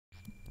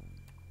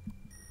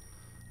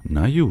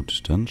Na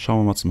gut, dann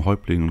schauen wir mal zum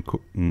Häuptling und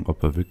gucken,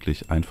 ob er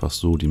wirklich einfach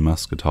so die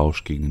Maske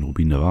tauscht gegen den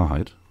Rubin der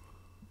Wahrheit.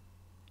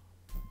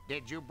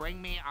 Did you bring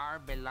me our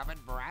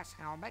beloved brass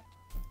helmet?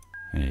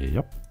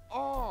 Ja.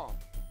 Oh,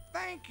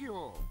 thank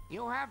you.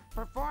 You have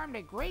performed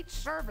a great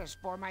service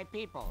for my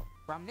people.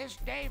 From this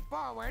day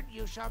forward,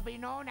 you shall be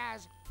known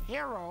as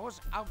heroes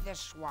of the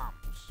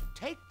swamps.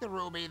 Take the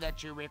ruby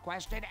that you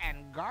requested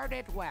and guard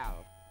it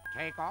well.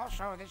 Take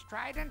also this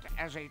trident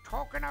as a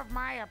token of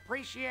my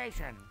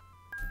appreciation.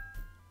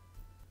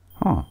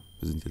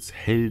 Wir sind jetzt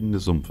Helden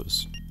des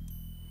Sumpfes.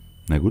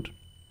 Na gut.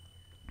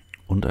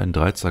 Und einen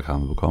Dreizack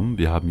haben wir bekommen.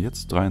 Wir haben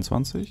jetzt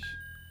 23.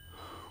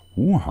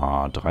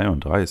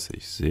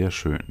 33. Sehr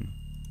schön.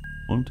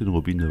 Und den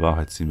Rubin der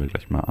Wahrheit ziehen wir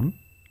gleich mal an.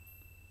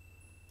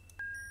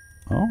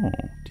 Oh,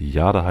 die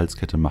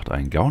Jadehalskette macht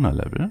ein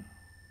Gauner-Level.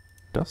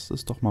 Das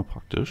ist doch mal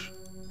praktisch.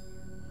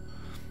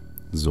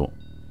 So.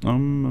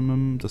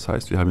 Das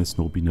heißt, wir haben jetzt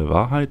einen Rubin der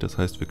Wahrheit. Das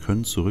heißt, wir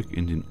können zurück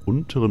in den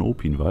unteren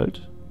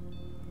Opinwald.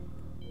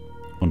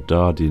 Und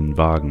da den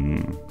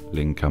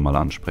Wagenlenker mal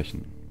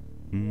ansprechen.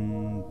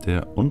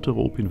 Der untere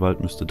Opinwald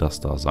müsste das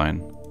da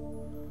sein.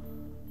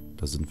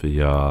 Da sind wir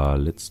ja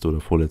letzte oder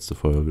vorletzte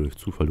Folge durch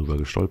Zufall drüber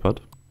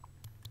gestolpert.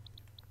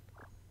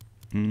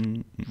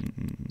 Nee,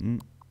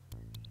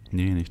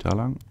 nicht da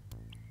lang.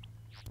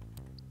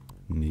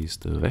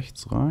 Nächste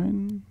rechts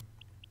rein.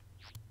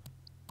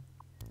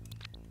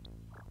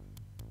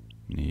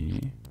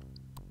 Nee.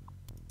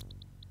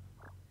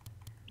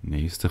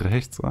 Nächste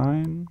rechts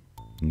rein.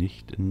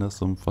 Nicht in das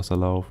Sumpfwasser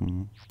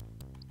laufen.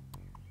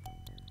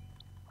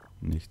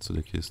 Nicht zu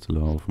der Kiste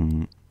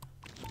laufen.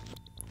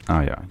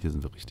 Ah ja, hier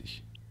sind wir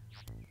richtig.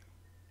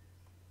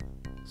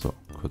 So,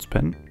 kurz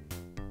pennen.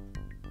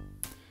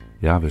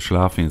 Ja, wir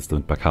schlafen jetzt,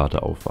 damit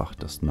Bakate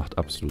aufwacht. Das macht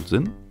absolut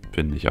Sinn.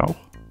 Finde ich auch.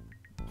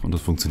 Und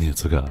das funktioniert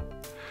sogar.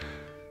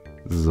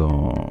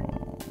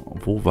 So,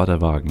 wo war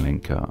der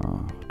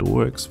Wagenlenker?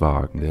 Doeks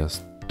Wagen, der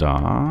ist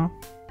da.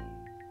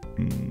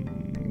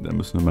 Da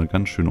müssen wir mal einen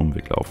ganz schönen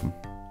Umweg laufen.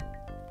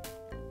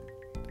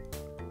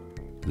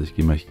 Also ich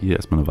gehe mal hier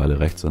erstmal eine Weile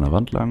rechts an der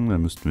Wand lang,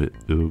 dann müssten wir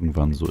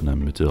irgendwann so in der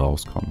Mitte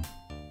rauskommen.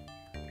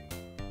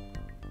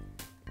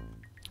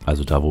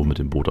 Also da, wo wir mit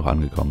dem Boot auch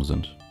angekommen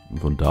sind. Und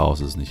von da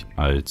aus ist es nicht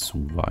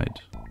allzu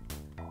weit.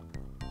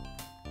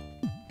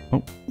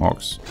 Oh,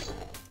 Orks.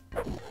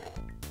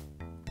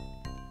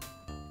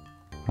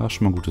 Das ist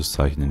schon mal ein gutes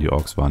Zeichen, denn die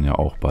Orks waren ja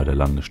auch bei der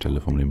Landestelle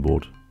von dem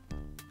Boot.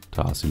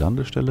 Da ist die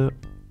Landestelle.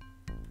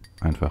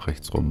 Einfach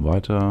rechts rum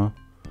weiter.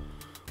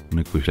 Und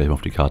dann gucke ich gleich mal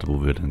auf die Karte,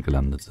 wo wir dann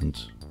gelandet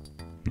sind.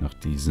 Nach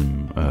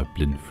diesem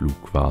Blindflug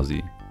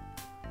quasi.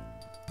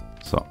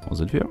 So, wo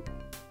sind wir?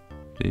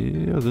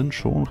 Wir sind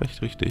schon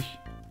recht richtig.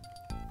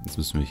 Jetzt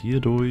müssen wir hier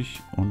durch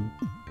und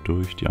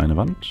durch die eine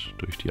Wand,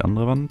 durch die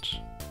andere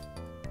Wand,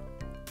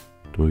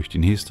 durch die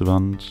nächste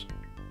Wand.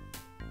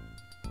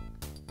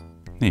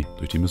 Nee,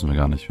 durch die müssen wir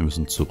gar nicht. Wir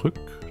müssen zurück.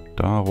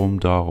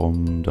 Darum.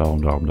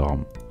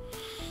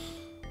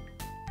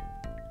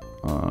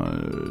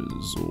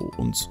 Also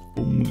uns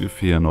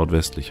ungefähr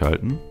nordwestlich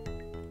halten.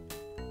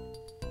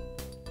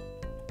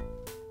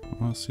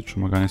 Das sieht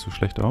schon mal gar nicht so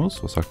schlecht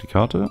aus. Was sagt die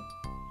Karte?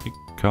 Die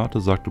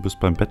Karte sagt, du bist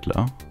beim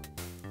Bettler.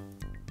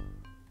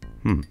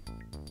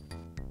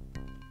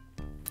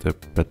 Der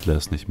Bettler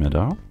ist nicht mehr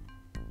da.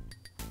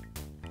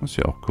 Das ist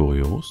ja auch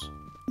kurios.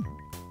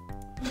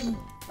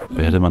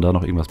 Wer hätte man da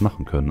noch irgendwas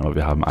machen können? Aber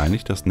wir haben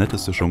eigentlich das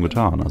Netteste schon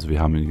getan. Also wir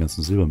haben ihm die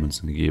ganzen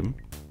Silbermünzen gegeben.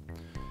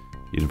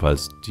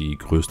 Jedenfalls die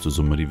größte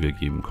Summe, die wir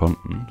geben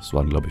konnten. Das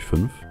waren, glaube ich,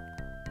 5.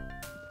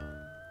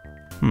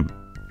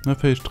 Na,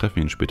 vielleicht treffen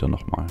wir ihn später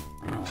nochmal.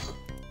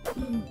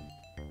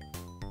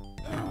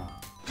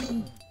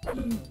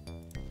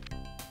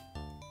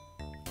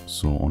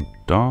 So, und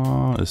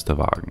da ist der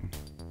Wagen.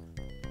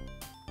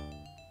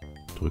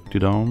 Drückt die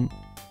Daumen.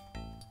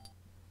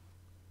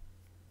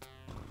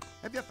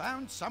 Have you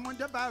found someone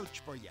to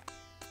vouch for you?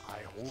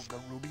 I hold the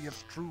ruby of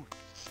truth,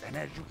 and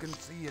as you can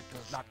see, it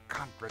does not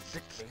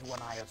contradict me when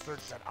I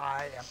assert that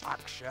I am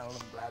Oxshell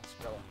of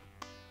Gladstone.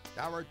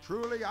 Thou art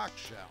truly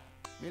Oxshell.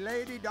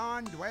 Milady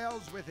Dawn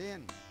dwells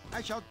within.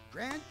 I shall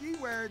grant ye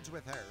words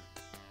with her.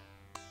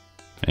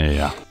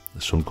 Ja,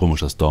 ist schon komisch,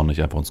 dass Dawn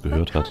nicht einfach uns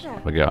gehört hat.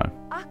 Aber egal.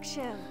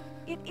 Oxshell,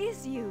 it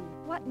is you.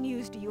 What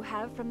news do you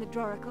have from the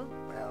Droracle?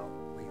 Well,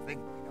 we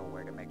think we know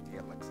where to make the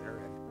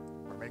elixir, and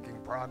we're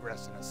making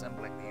progress in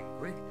assembling the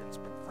ingredients,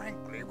 but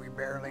frankly, we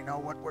barely know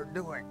what we're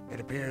doing. It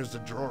appears the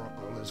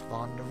Droracle is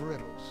fond of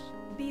riddles.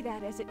 Be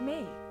that as it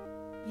may,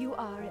 you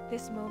are at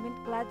this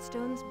moment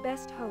Gladstone's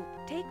best hope.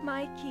 Take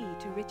my key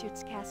to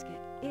Richard's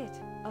casket.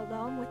 It,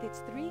 along with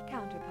its 3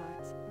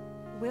 counterparts,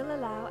 will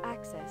allow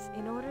access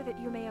in order that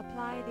you may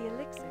apply the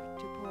elixir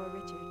to poor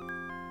Richard.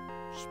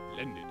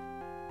 Splendid.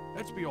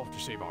 Let's be off to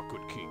save our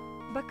good king.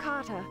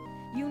 Bakata,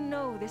 you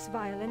know this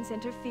violence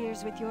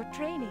interferes with your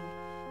training.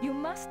 You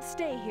must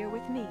stay here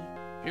with me.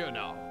 Here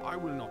now, I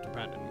will not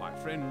abandon my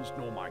friends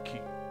nor my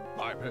key.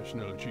 My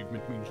personal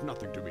achievement means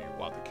nothing to me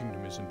while the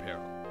kingdom is in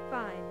peril.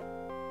 Fine.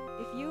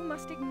 If you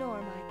must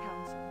ignore my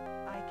counsel,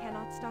 I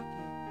cannot stop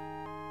you.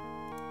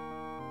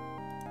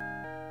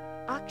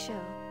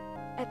 Oxshell,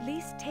 At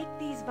least take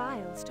these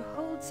vials to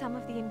hold some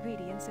of the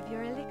ingredients of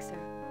your elixir.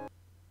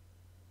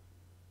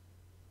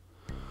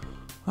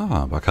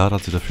 Bakar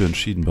hat sich dafür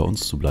entschieden, bei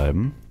uns zu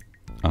bleiben,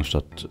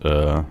 anstatt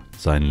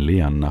seinen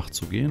Lehren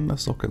nachzugehen.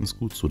 Das ist auch ganz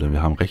gut so, denn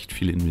wir haben recht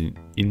viel in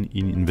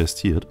ihn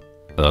investiert.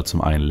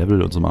 Zum einen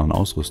Level und zum anderen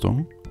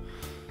Ausrüstung.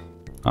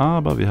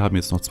 Aber wir haben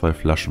jetzt noch 2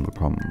 Flaschen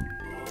bekommen.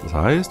 Das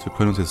heißt, wir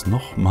können uns jetzt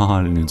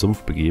nochmal in den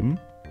Sumpf begeben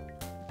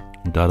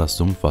und da das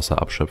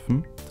Sumpfwasser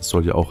abschöpfen. Das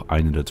soll ja auch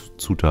eine der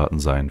Zutaten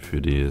sein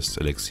für das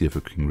Elixier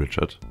für King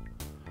Richard.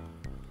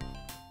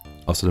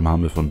 Außerdem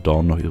haben wir von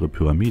Dawn noch ihre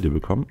Pyramide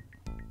bekommen.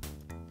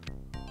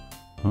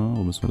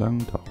 Wo müssen wir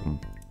lang? Da oben.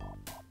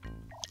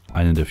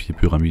 Eine der 4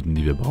 Pyramiden,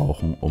 die wir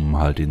brauchen, um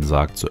halt den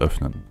Sarg zu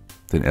öffnen.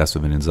 Denn erst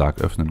wenn wir den Sarg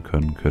öffnen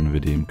können, können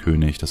wir dem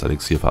König das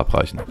Elixier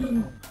verabreichen.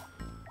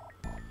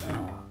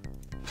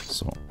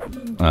 So,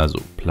 also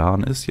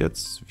Plan ist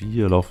jetzt,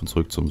 wir laufen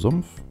zurück zum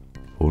Sumpf,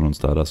 holen uns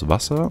da das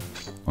Wasser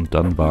und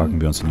dann wagen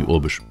wir uns in die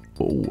Urbeschmieden.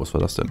 Oh, was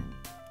war das denn?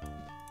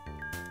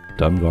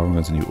 Dann wagen wir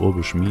uns in die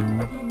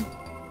Urbeschmieden,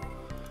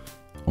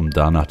 um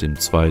da nach dem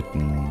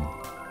zweiten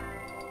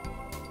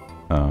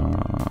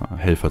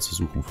Helfer zu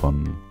suchen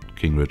von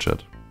King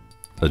Richard.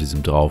 Also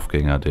diesem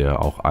Draufgänger,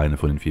 der auch eine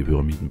von den 4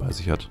 Pyramiden bei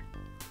sich hat.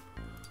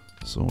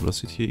 So, das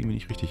sieht hier irgendwie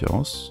nicht richtig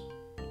aus.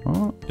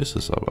 Ist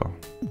es aber.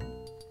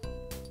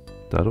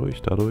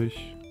 Dadurch.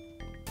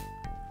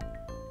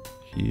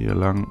 Hier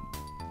lang.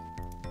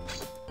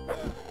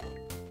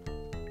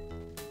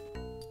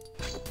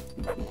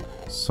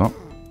 So.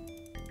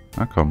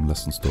 Na komm,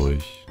 lasst uns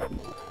durch.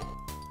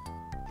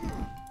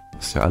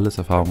 Ist ja alles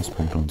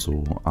Erfahrungspunkte und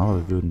so. Aber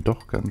wir würden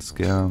doch ganz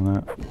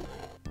gerne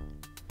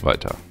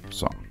weiter.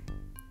 So.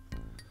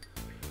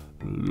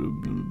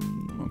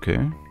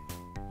 Okay.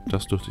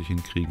 Das dürfte ich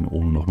hinkriegen,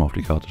 ohne nochmal auf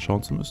die Karte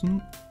schauen zu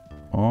müssen.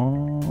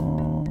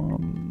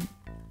 Und...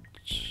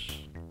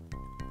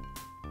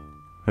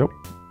 Jo.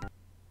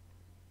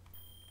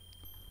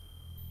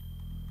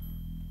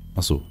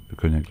 Achso, wir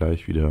können ja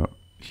gleich wieder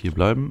hier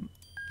bleiben.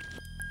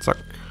 Zack.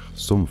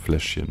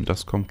 Sumpffläschchen.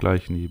 Das kommt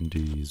gleich neben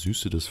die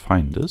Süße des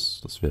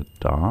Feindes. Das wäre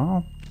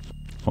da.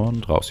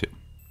 Und raus hier.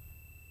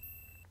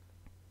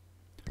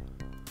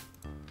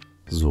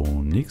 So,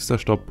 nächster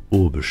Stopp,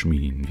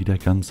 Urbeschmieden. Wieder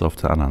ganz auf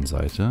der anderen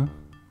Seite.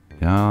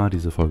 Ja,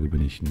 diese Folge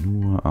bin ich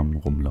nur am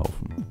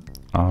Rumlaufen.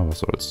 Aber was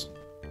soll's.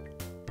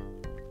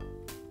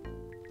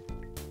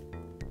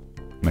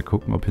 Mal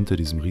gucken, ob hinter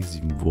diesem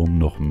riesigen Wurm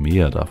noch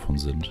mehr davon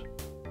sind.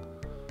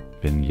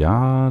 Wenn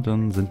ja,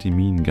 dann sind die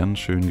Minen ganz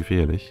schön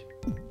gefährlich.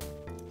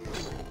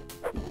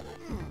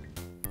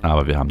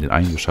 Aber wir haben den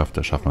einen geschafft,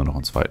 da schaffen wir noch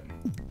einen zweiten.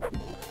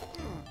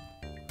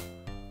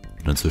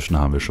 Und inzwischen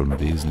haben wir schon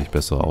wesentlich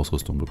bessere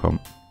Ausrüstung bekommen.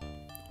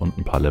 Und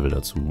ein paar Level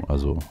dazu,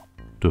 also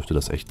dürfte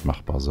das echt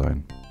machbar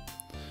sein.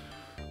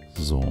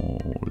 So,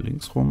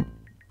 links rum.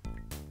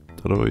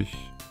 Dadurch.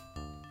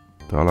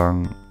 Da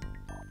lang.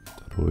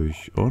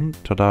 Dadurch.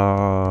 Und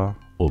tada!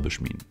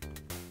 Urbeschmieden.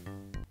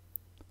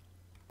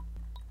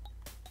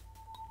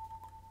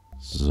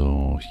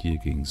 So, hier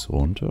ging es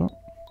runter.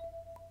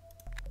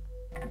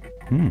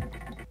 Wir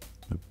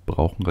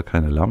brauchen gar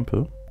keine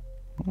Lampe.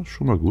 Das ist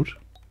schon mal gut.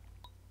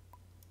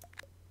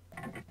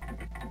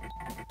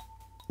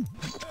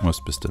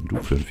 Was bist denn du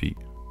für ein Vieh?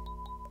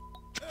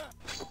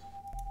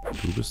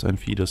 Du bist ein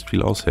Vieh, das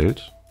viel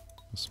aushält.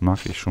 Das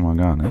mag ich schon mal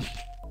gar nicht.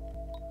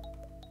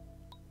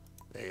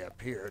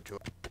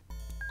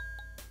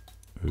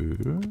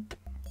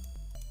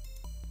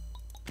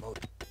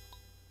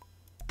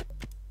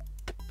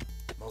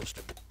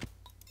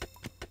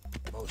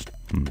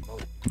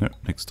 Ja,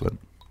 nichts drin.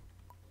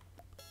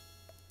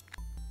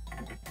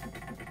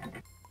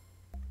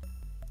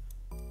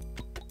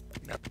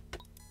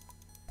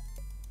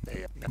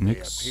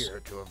 Nix.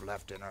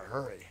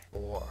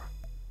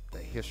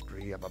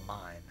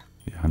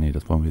 Ja, nee,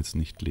 das wollen wir jetzt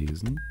nicht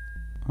lesen.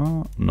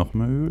 Noch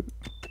mehr Öl.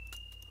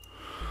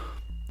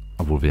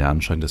 Obwohl wir ja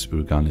anscheinend das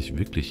Öl gar nicht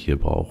wirklich hier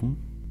brauchen.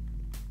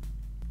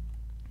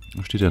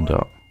 Was steht denn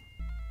da?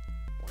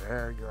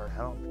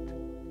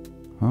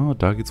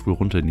 Da geht's wohl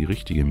runter in die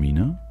richtige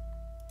Mine.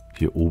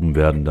 Hier oben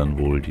werden dann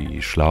wohl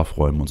die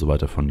Schlafräume und so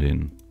weiter von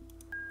den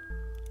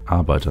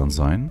Arbeitern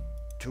sein.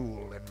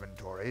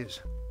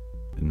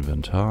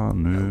 Inventar,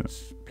 nö.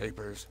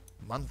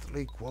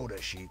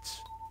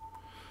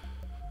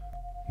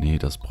 Nee,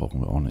 das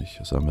brauchen wir auch nicht.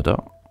 Was haben wir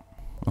da?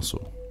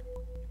 Achso.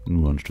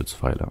 Nur ein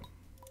Stützpfeiler.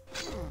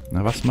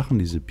 Na, was machen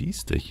diese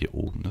Biester hier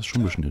oben? Das ist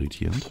schon ein bisschen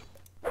irritierend.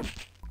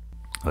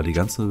 Aber die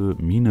ganze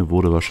Mine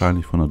wurde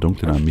wahrscheinlich von der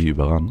dunklen Armee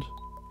überrannt.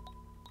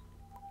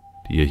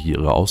 Die ja hier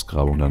ihre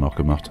Ausgrabung dann auch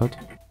gemacht hat.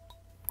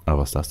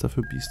 Aber was das da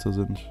für Biester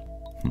sind?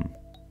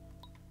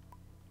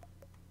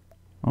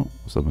 Oh,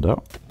 was haben wir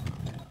da?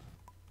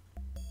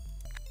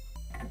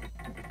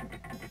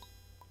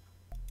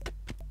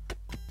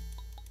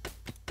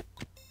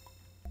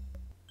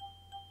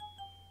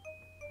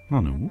 Na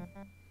nu.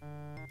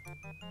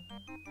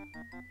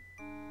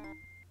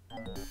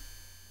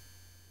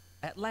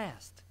 At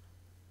last.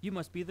 You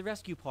must be the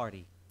rescue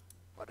party.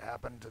 What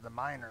happened to the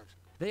miners?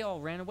 They all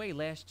ran away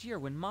last year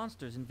when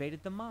monsters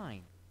invaded the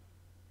mine.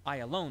 I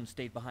alone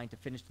stayed behind to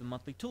finish the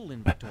monthly tool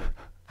inventory.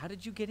 How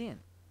did you get in?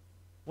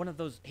 One of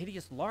those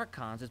hideous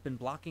Larkons has been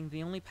blocking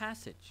the only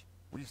passage.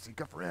 We seek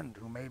a friend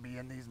who may be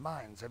in these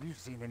mines. Have you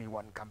seen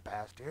anyone come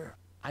past here?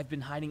 I've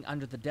been hiding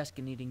under the desk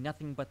and eating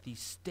nothing but these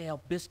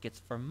stale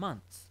biscuits for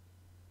months.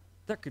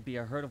 There could be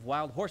a herd of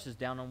wild horses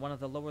down on one of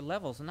the lower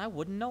levels, and I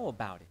wouldn't know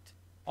about it.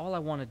 All I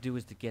want to do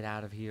is to get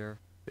out of here.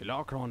 The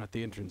Larkon at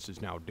the entrance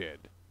is now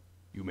dead.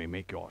 You may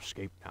make your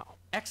escape now.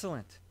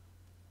 Excellent.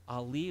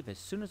 I'll leave as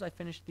soon as I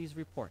finish these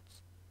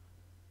reports.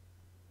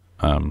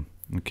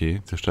 Okay,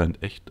 der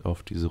scheint echt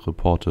auf diese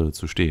Reporte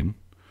zu stehen.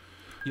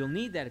 You'll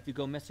need that if you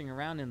go messing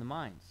around in the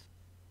mines.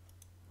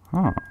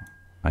 Ah,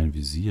 ein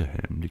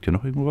Visierhelm. Liegt hier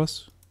noch irgendwo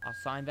was? I'll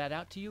sign that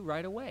out to you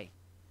right away.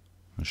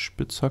 Eine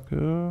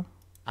Spitzhacke.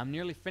 I'm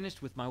nearly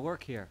finished with my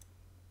work here.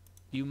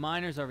 You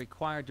miners are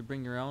required to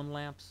bring your own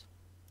lamps.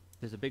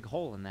 There's a big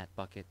hole in that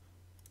bucket.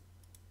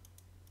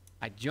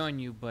 I'd join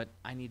you, but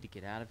I need to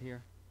get out of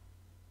here.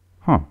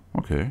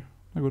 Okay.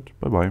 Na gut,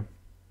 bye bye.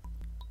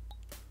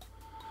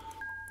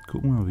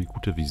 Gucken wir mal, wie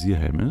gut der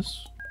Visierhelm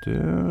ist.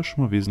 Der ist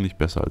schon mal wesentlich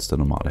besser als der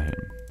normale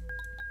Helm.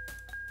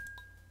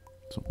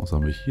 So, was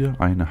haben wir hier?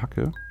 Eine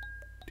Hacke.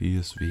 Die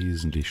ist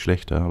wesentlich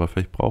schlechter, aber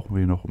vielleicht brauchen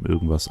wir ihn noch, um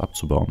irgendwas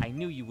abzubauen. I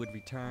knew you would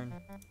return.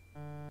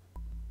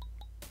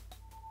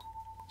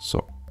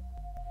 So.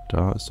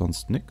 Da ist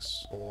sonst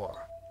nix. Or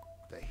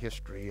the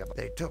history of...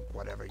 They took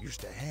whatever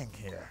used to hang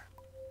here.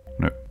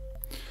 Nö.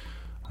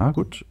 Ah,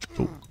 gut.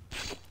 Oh.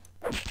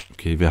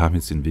 Okay, wir haben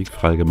jetzt den Weg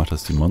freigemacht,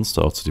 dass die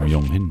Monster auch zu dem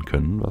Jungen hin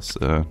können, was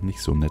nicht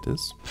so nett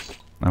ist.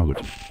 Aber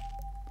gut.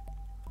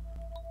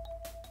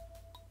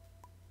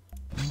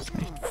 Das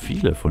sind echt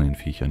viele von den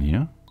Viechern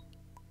hier.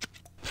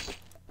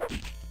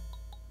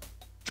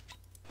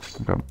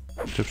 Komm,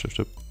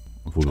 Stipp.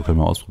 Obwohl, wir können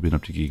mal ausprobieren,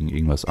 ob die gegen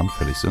irgendwas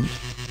anfällig sind.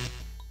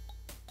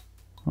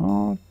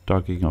 Ah,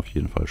 dagegen auf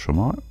jeden Fall schon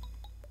mal.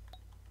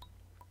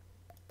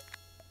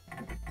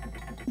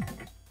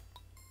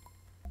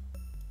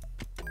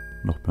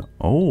 Noch mehr.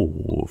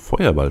 Oh,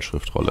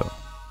 Feuerballschriftrolle.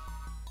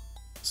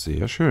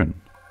 Sehr schön.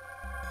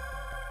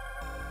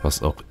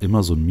 Was auch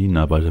immer so ein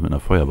Minenarbeiter mit einer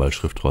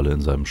Feuerballschriftrolle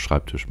in seinem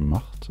Schreibtisch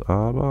macht,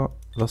 aber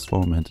das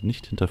wollen wir im Moment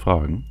nicht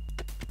hinterfragen.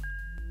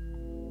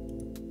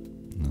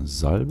 Eine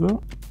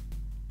Salbe.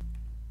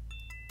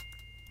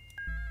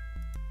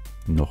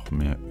 Noch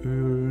mehr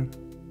Öl.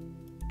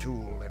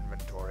 Tool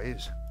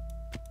inventories.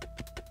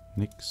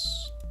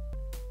 Nix.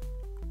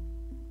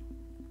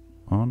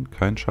 Und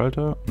kein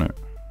Schalter? Nö.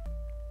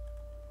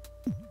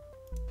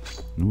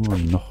 Nur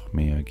noch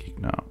mehr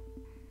Gegner.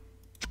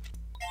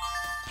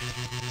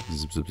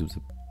 Zip, zip, zip,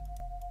 zip.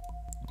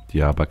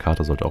 Ja,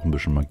 Bakata sollte auch ein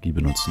bisschen Magie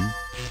benutzen.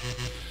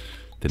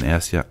 Denn er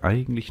ist ja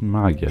eigentlich ein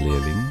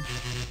Magierlehrling.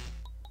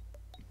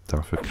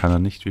 Dafür kann er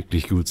nicht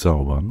wirklich gut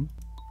zaubern.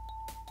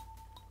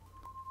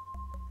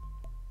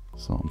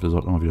 So, und wir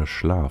sollten mal wieder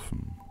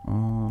schlafen.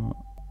 Hauen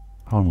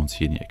wir uns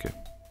hier in die Ecke.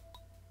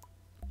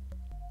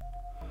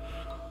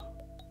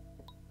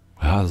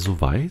 Ja,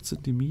 soweit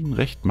sind die Minen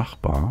recht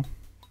machbar.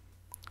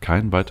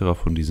 Kein weiterer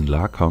von diesen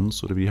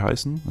Larkons, oder wie die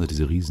heißen, also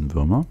diese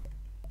Riesenwürmer.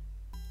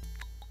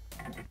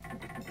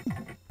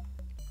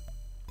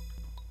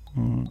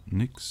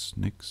 Nix.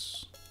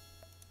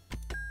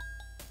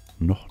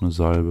 Noch eine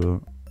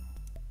Salbe.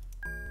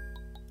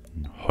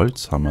 Ein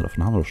Holzhammer,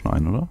 davon haben wir doch schon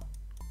einen, oder?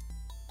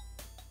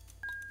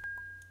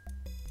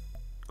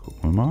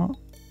 Gucken wir mal.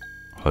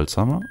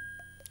 Holzhammer.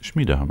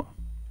 Schmiedehammer.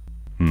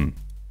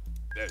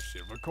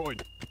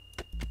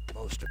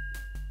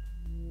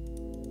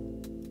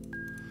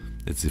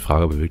 Jetzt die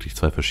Frage, ob wir wirklich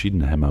zwei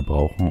verschiedene Hämmer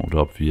brauchen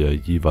oder ob wir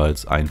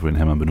jeweils einen von den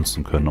Hämmern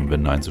benutzen können, um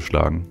Wände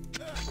einzuschlagen.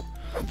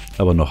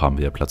 Aber noch haben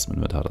wir ja Platz im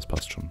Inventar, das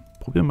passt schon.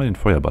 Probieren wir den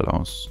Feuerball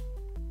aus.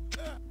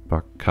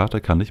 Bakata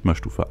kann nicht mal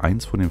Stufe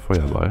 1 von dem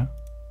Feuerball.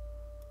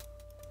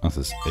 Das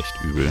ist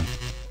echt übel.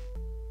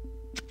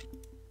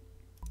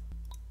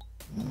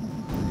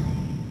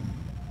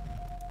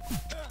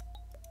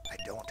 I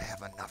don't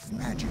have enough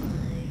magic.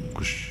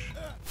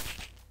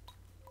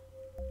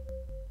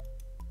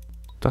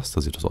 Das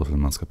da sieht aus, als wenn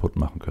man es kaputt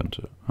machen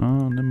könnte.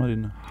 Nimm mal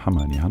den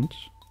Hammer in die Hand.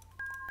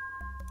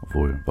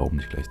 Obwohl, warum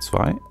nicht gleich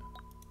zwei?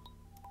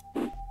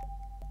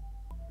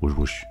 Wusch,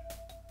 wusch.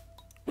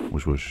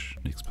 Wusch, wusch.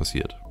 Nichts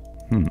passiert.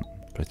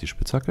 Vielleicht die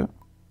Spitzhacke?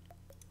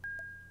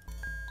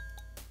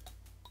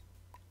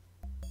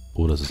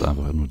 Oder es ist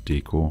einfach nur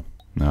Deko.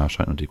 Ja,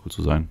 scheint nur Deko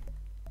zu sein.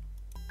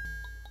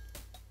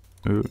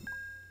 Öl.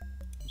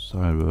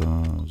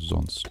 Salbe.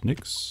 Sonst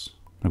nix.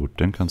 Na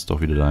gut, dann kannst du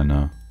auch wieder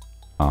deine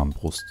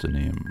Armbruste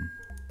nehmen.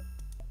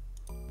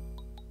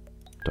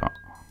 Da.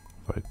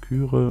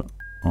 Walküre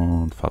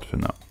und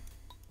Pfadfinder.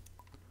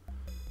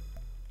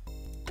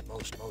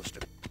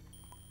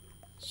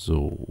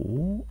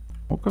 So.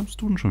 Wo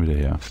kommst du denn schon wieder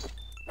her?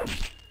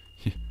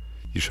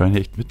 Die scheinen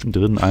echt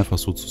mittendrin einfach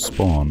so zu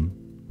spawnen.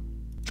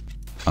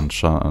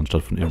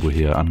 Anstatt von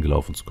irgendwoher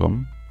angelaufen zu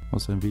kommen.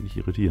 Was ein wenig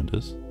irritierend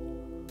ist.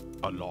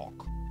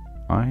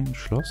 Ein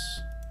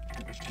Schloss,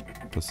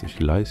 das sich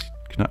leicht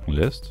knacken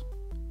lässt.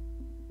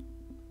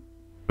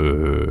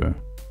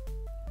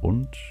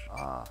 Und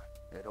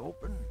It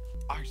opens.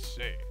 I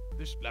say,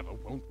 this lever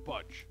won't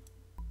budge.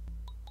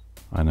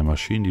 Eine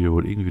Maschine, die wir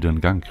wohl irgendwie wieder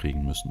in Gang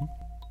kriegen müssen.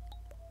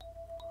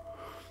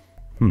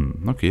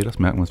 Okay, das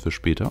merken wir uns für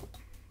später.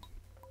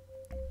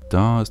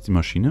 Da ist die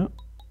Maschine.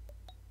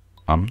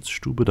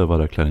 Amtsstube, da war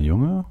der kleine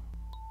Junge.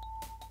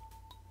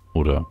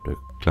 Oder der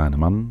kleine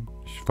Mann.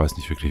 Ich weiß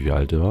nicht wirklich, wie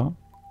alt er war.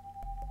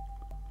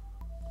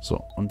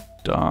 So, und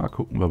da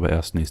gucken wir aber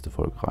erst nächste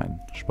Folge rein.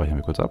 Speichern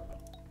wir kurz ab.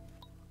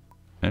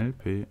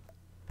 LP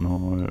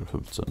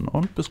 015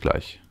 und bis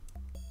gleich.